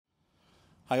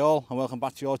Hi all and welcome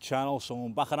back to your channel. So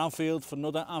I'm back at Anfield for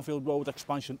another Anfield Road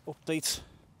expansion update.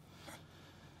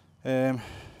 A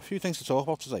few things to talk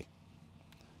about today.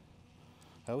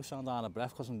 I always sound out of breath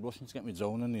because I'm rushing to get my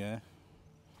drone in the air.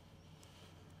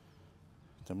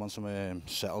 Then once I'm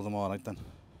settled, I'm alright then.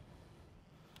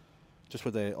 Just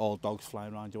with the all dogs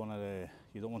flying around, you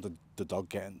don't want the dog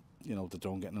getting, the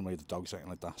drone getting in the way of the dogs,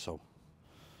 anything like that. So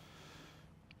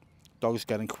dogs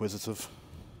get inquisitive.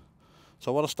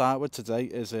 So what I'll start with today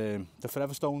is the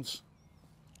Forever Stones.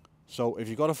 So if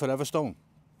you've got a Forever Stone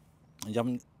and you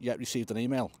haven't yet received an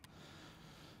email,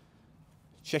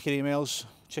 check your emails,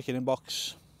 check your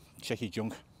inbox, check your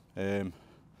junk,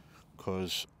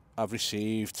 because I've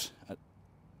received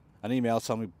an email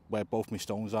telling me where both my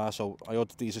stones are. So I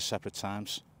ordered these at separate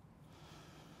times.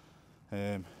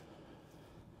 I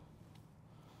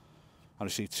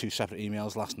received 2 separate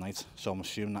emails last night, so I'm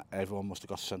assuming that everyone must have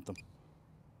got sent them.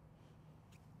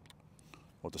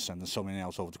 Or they're sending so many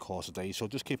else over the course of the day. So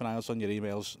just keep an eye out on your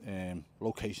emails.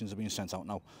 Locations are being sent out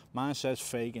now. Mine says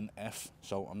Fagan F,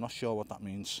 so I'm not sure what that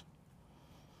means.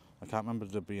 I can't remember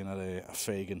there being a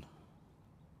Fagan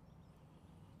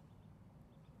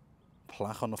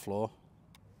plaque on the floor.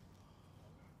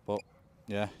 But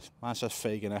yeah, mine says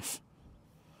Fagan F.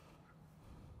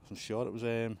 I'm sure it was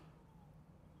the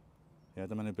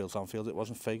man who built Anfield. It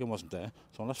wasn't Fagan, wasn't there.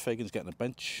 So unless Fagan's getting a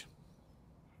bench,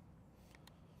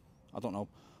 I don't know,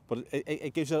 but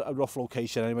it gives a rough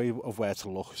location anyway of where to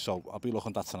look, so I'll be looking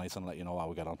at that tonight and let you know how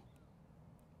we get on.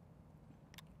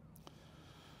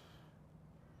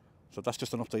 So that's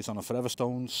just an update on the Forever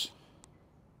Stones.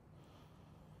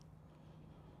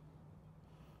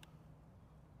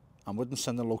 And with them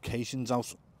sending locations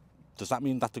out, does that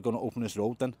mean that they're going to open this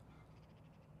road then?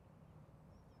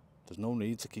 There's no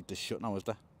need to keep this shut now, is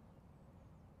there?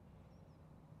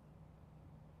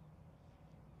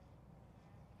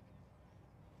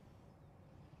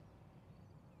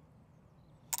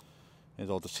 Here's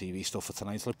all the TV stuff for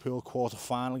tonight's Liverpool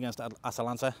quarter-final against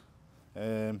Atalanta.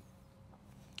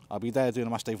 I'll be there doing a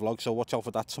match day vlog, so watch out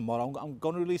for that tomorrow. I'm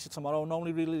going to release it tomorrow.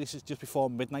 Normally release it just before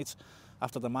midnight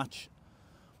after the match,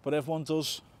 but everyone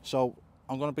does. So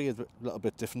I'm going to be a little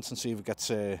bit different and see if it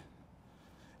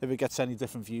gets any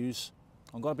different views.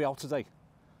 I'm going to be out today,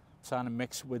 trying to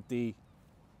mix with the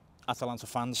Atalanta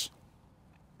fans,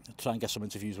 try and get some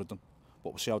interviews with them, but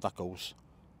we'll see how that goes.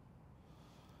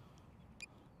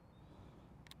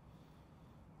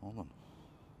 Hold on.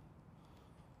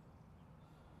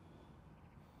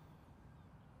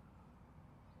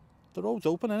 The road's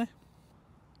open, isn't it?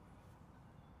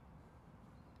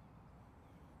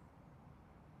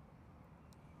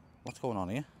 What's going on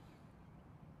here?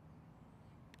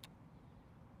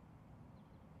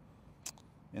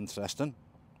 Interesting.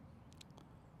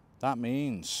 That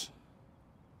means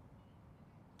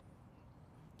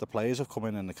the players have come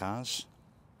in the cars.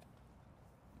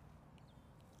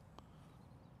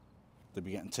 They'll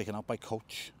be getting taken out by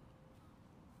coach,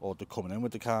 or they're coming in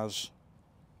with the cars.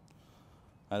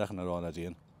 I reckon they're already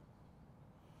in.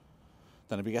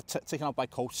 Then they'll be taken out by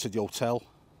coach to the hotel.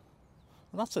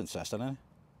 And that's interesting, isn't it?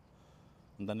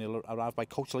 And then they'll arrive by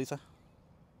coach later.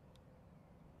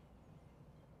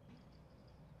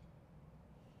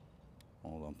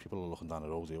 Hold on, people are looking down the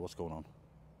road here. What's going on?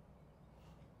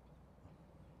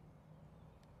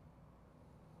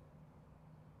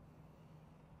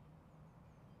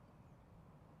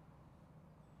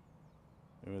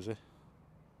 Who is it?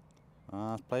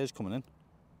 Players coming in.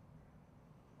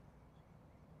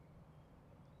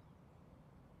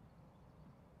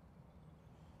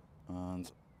 And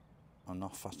I'm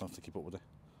not fast enough to keep up with it.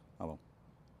 Oh well.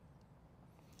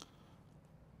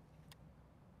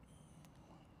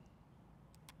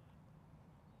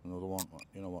 Another one.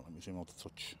 You know what? Let me see them all to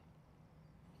touch.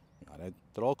 Yeah,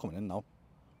 they're all coming in now.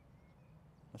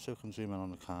 Let's see who can zoom in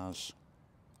on the cars.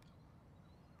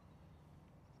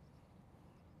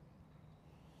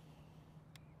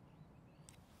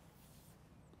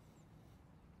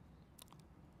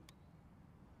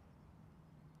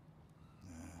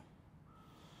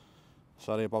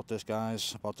 Sorry about this,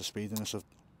 guys, about the speediness of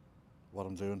what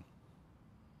I'm doing.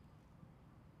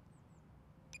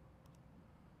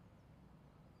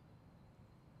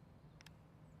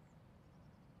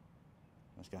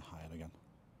 Let's get higher again.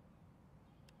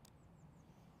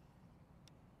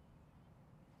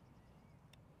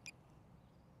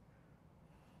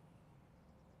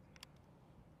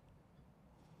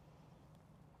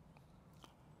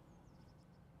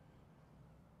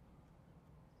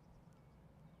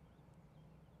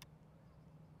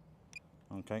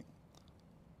 Okay,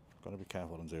 got to be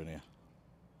careful what I'm doing here.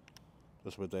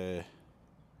 Just with the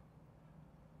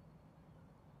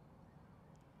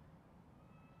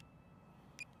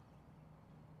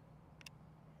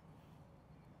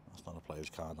It's not a player's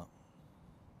card, that.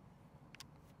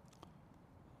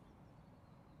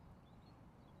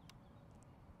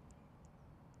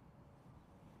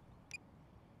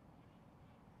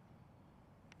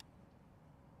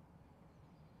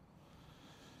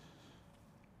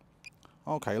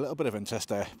 Okay, a little bit of interest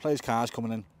there. Players' cards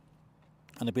coming in,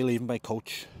 and they'll be leaving by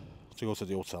coach to go to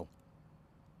the hotel.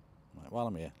 Right, while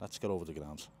I'm here, let's get over the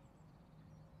ground.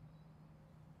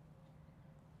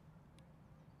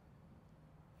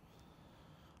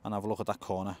 And have a look at that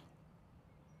corner.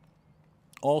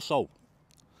 Also,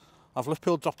 have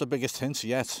Liverpool dropped the biggest hint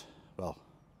yet? Well,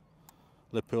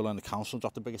 Liverpool and the council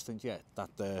dropped the biggest hint yet that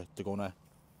they're going to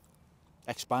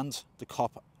expand the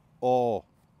Kop or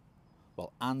the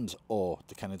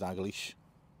Dalglish,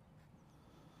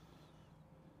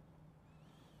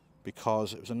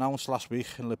 because it was announced last week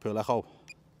in Liverpool Echo.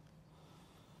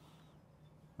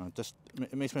 And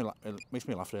it makes me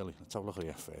laugh really. Let's have a look at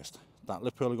it first. That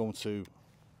Liverpool are going to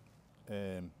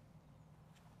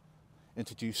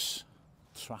introduce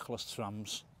trackless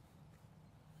trams.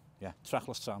 Yeah,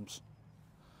 trackless trams.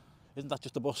 Isn't that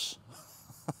just a bus?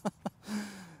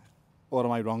 Or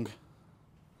am I wrong?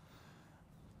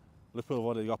 Liverpool have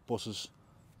already got buses.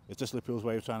 It's just Liverpool's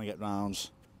way of trying to get round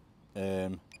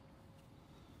the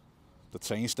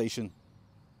train station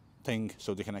thing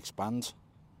so they can expand.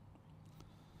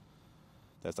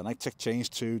 There's the night tick change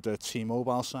to the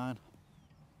T-Mobile sign.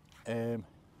 Yeah,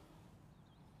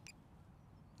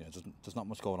 there's not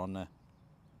much going on there.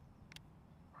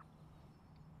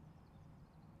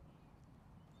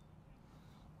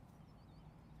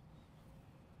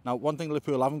 Now, one thing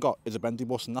Liverpool haven't got is a bendy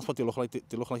bus, and that's what they look like.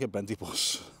 They look like a bendy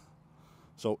bus.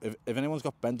 So, if anyone's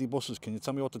got bendy buses, can you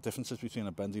tell me what the difference is between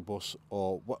a bendy bus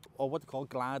or what they call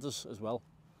gliders as well?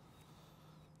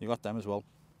 You got them as well.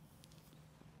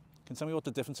 Can you tell me what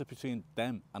the difference is between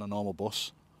them and a normal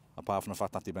bus, apart from the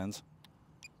fact that they bend?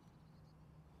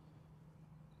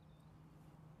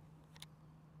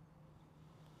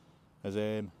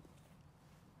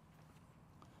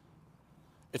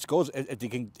 It's good if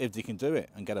they can do it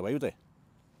and get away with it,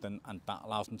 and that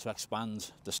allows them to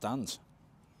expand the stand.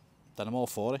 Then I'm all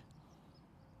for it.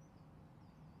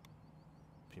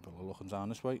 People are looking down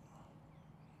this way,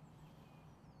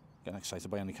 getting excited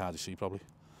by any car they see probably.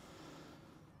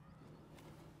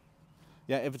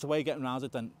 Yeah, if it's a way of getting around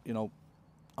it, then you know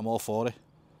I'm all for it.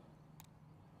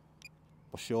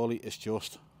 But surely it's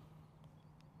just.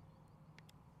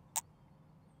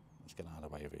 Let's get out of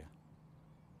the way of here.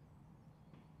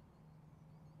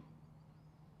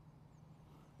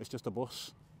 It's just a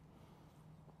bus.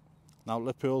 Now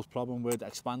Liverpool's problem with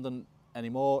expanding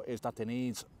anymore is that they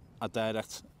need a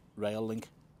direct rail link,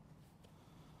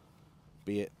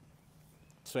 be it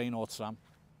train or tram.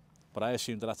 But I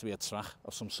assume there has to be a track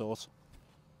of some sort,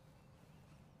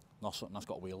 not something that's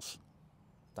got wheels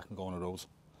that can go on a road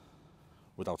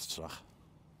without a track.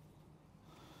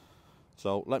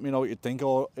 So let me know what you think,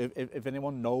 or if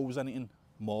anyone knows anything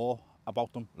more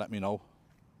about them, let me know.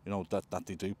 You know, that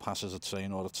they do pass as a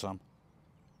train or a tram.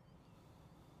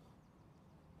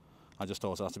 I just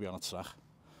thought it had to be on a track.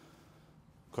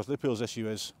 Because Liverpool's issue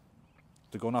is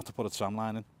they're going to have to put a tram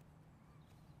line in.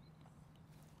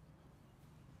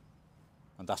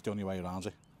 And that's the only way around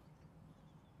it.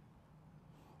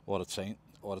 Or a train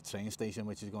station,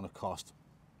 which is going to cost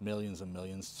millions and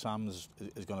millions. Trams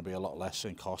is going to be a lot less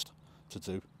in cost to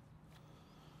do.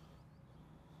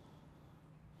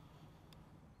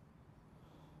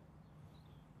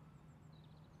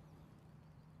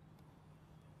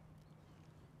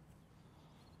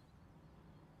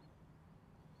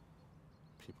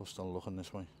 People still looking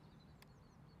this way.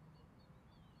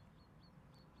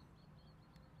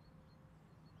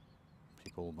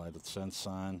 People by the Trent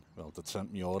sign, well, the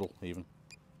Trent mural even.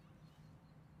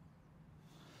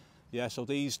 Yeah, so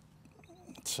these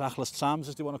trackless trams,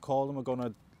 as they want to call them, are going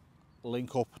to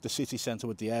link up the city centre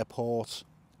with the airport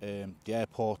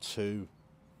to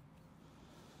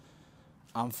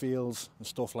Anfield and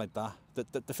stuff like that.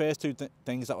 The first two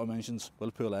things that were mentioned,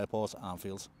 Liverpool Airport and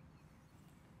Anfield.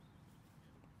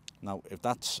 Now, if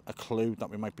that's a clue that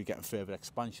we might be getting further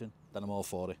expansion, then I'm all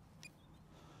for it.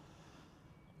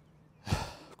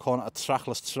 Calling it a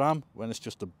trackless tram when it's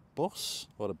just a bus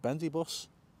or a bendy bus,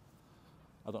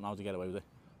 I don't know how to get away with it.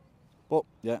 But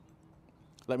yeah,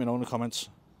 let me know in the comments.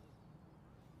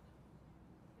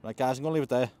 Right guys, I'm going to leave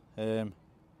it there.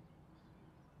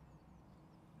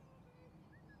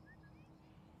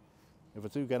 If I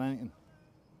do get anything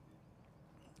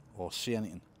or see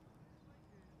anything,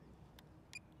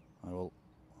 I will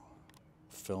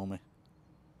film it.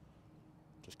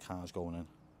 Just cars going in.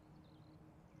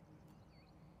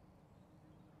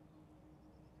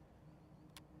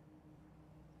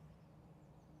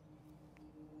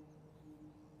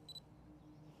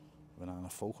 Banana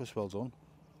focus, well done.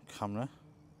 Camera,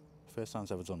 first time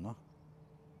I've ever done that.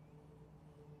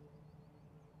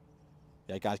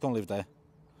 Yeah guys, go and leave it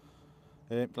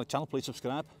there. Like channel, please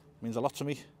subscribe, means a lot to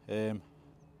me.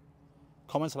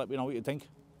 Comment to let me know what you think.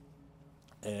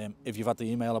 If you've had the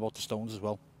email about the stones as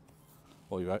well,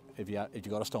 or if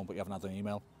you got a stone but you haven't had an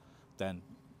email, then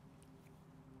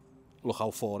look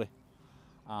out for it.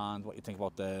 And what you think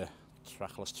about the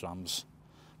trackless trams.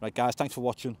 Right guys, thanks for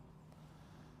watching.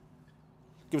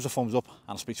 Give us a thumbs up and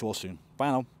I'll speak to you all soon.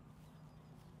 Bye now.